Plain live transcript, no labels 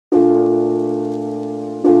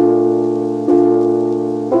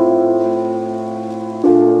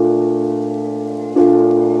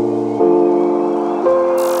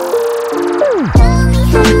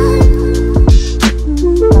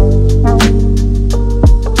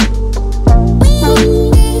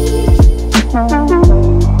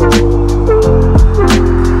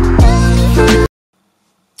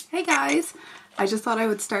just thought I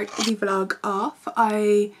would start the vlog off.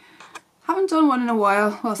 I haven't done one in a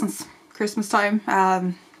while, well, since Christmas time.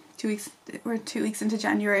 2 weeks, we're 2 weeks into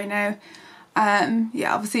January now.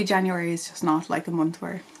 Yeah, obviously January is just not like a month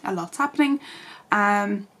where a lot's happening.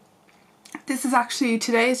 This is actually,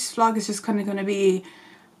 today's vlog is just kind of going to be,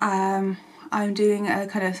 I'm doing a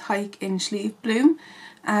kind of hike in Slieve Bloom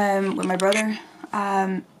with my brother.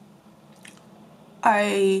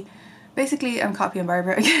 I basically am copying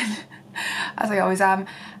Barbara again, as I always am.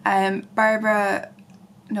 Barbara,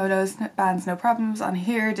 No Nose, Bands, No Problems on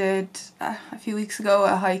here did a few weeks ago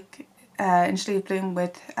a hike in Slieve Bloom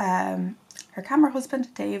with her camera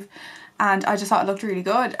husband Dave, and I just thought it looked really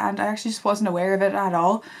good, and I actually just wasn't aware of it at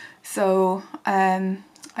all. So I'm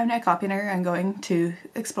now copying her and going to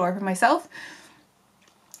explore for myself.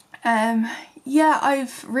 Yeah,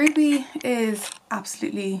 Ruby is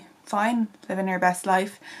absolutely fine, living her best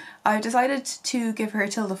life. I've decided to give her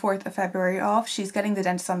till the 4th of February off. She's getting the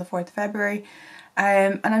dentist on the 4th of February.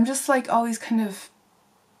 And I'm just like always kind of,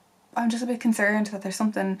 I'm just a bit concerned that there's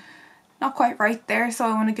something not quite right there. So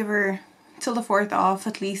I want to give her till the 4th off,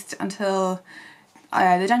 at least until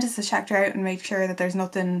the dentist has checked her out and made sure that there's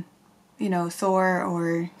nothing, you know, sore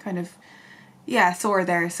or kind of, yeah, sore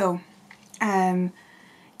there. So,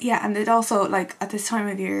 yeah, and it also, like, at this time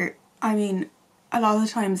of year, I mean, a lot of the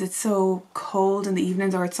times it's so cold in the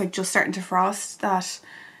evenings, or it's like just starting to frost, that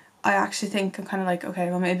I actually think I'm kind of like, okay,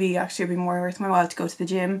 well maybe actually it'd be more worth my while to go to the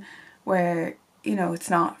gym where, you know, it's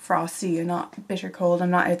not frosty and not bitter cold, I'm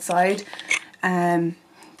not outside, then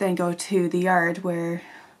go to the yard where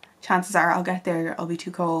chances are I'll get there, I'll be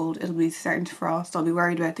too cold, it'll be starting to frost, I'll be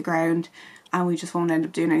worried about the ground, and we just won't end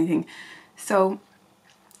up doing anything. So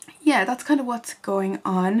yeah, that's kind of what's going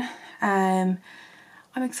on.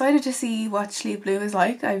 I'm excited to see what Slieve Bloom is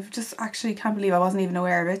like. I've just actually can't believe I wasn't even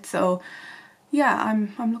aware of it. So yeah,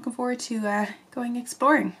 I'm looking forward to going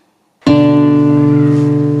exploring.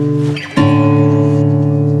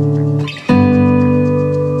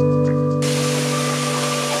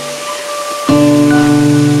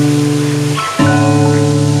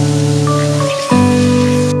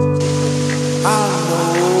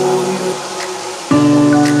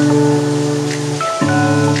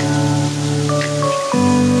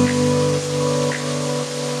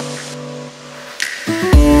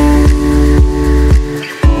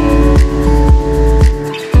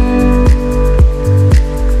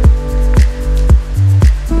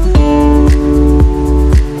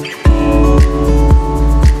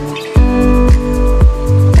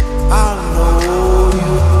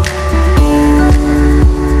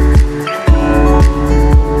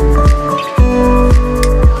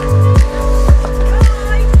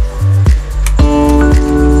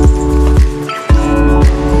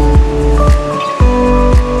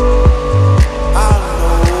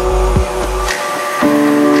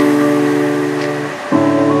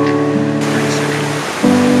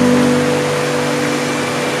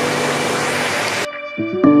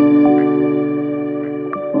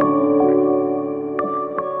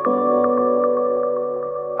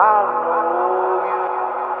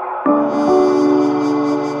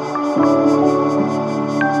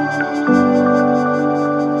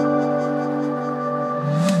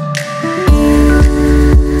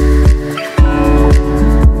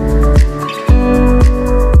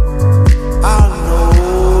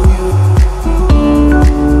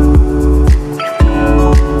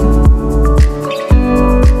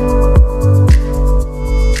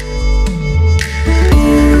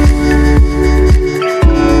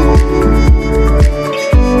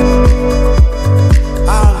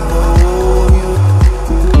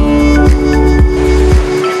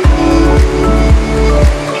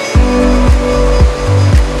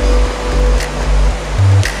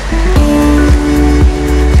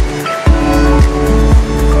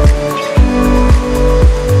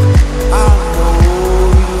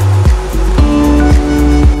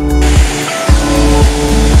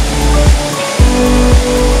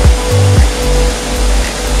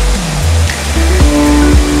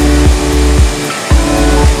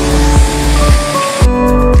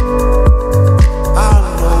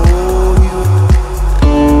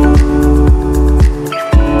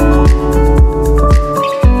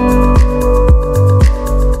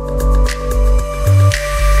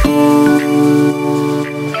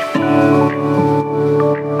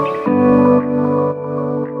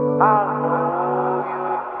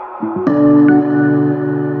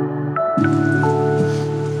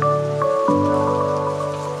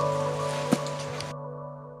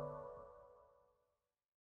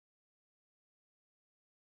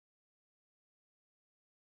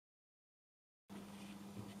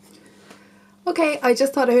 Okay, I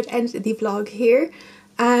just thought I would end the vlog here.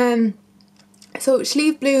 So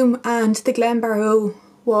Slieve Bloom and the Glenbarrow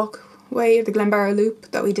walkway, the Glenbarrow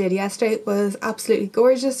loop that we did yesterday was absolutely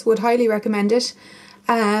gorgeous. Would highly recommend it.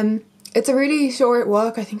 It's a really short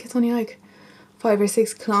walk. I think it's only like 5 or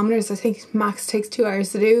 6 kilometers. I think max takes 2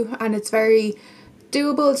 hours to do, and it's very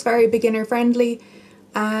doable. It's very beginner friendly.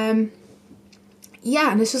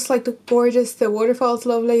 Yeah, and it's just like gorgeous. The waterfall's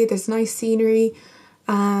lovely. There's nice scenery.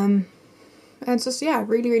 And it's just, yeah,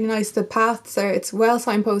 really, really nice. The paths are, it's well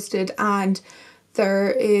signposted, and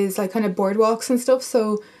there is like kind of boardwalks and stuff,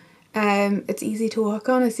 so it's easy to walk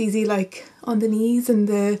on. It's easy like on the knees and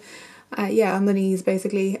the on the knees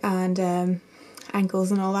basically, and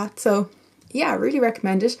ankles and all that. So yeah, really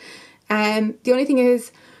recommend it. The only thing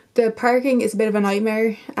is the parking is a bit of a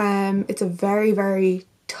nightmare. It's a very, very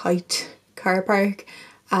tight car park.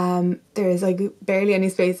 There is like barely any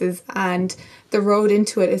spaces, and the road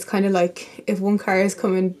into it is kind of like if one car is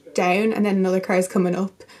coming down and then another car is coming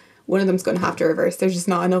up, one of them's going to have to reverse. There's just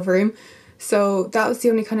not enough room. So that was the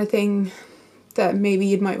only kind of thing that maybe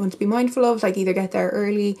you might want to be mindful of, like either get there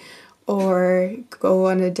early or go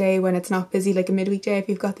on a day when it's not busy, like a midweek day if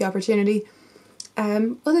you've got the opportunity.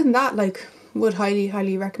 Other than that, like, would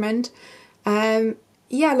highly recommend.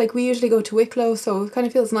 Yeah, like we usually go to Wicklow, so it kind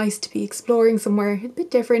of feels nice to be exploring somewhere a bit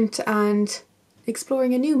different and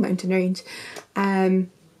exploring a new mountain range.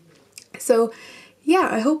 So yeah,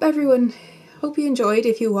 I hope you enjoyed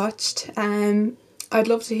if you watched. I'd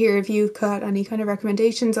love to hear if you've got any kind of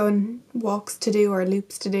recommendations on walks to do or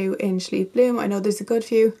loops to do in Slieve Bloom. I know there's a good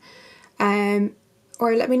few.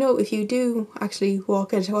 Or let me know if you do actually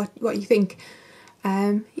walk it, what you think.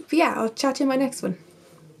 But yeah, I'll chat to you in my next one.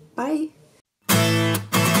 Bye.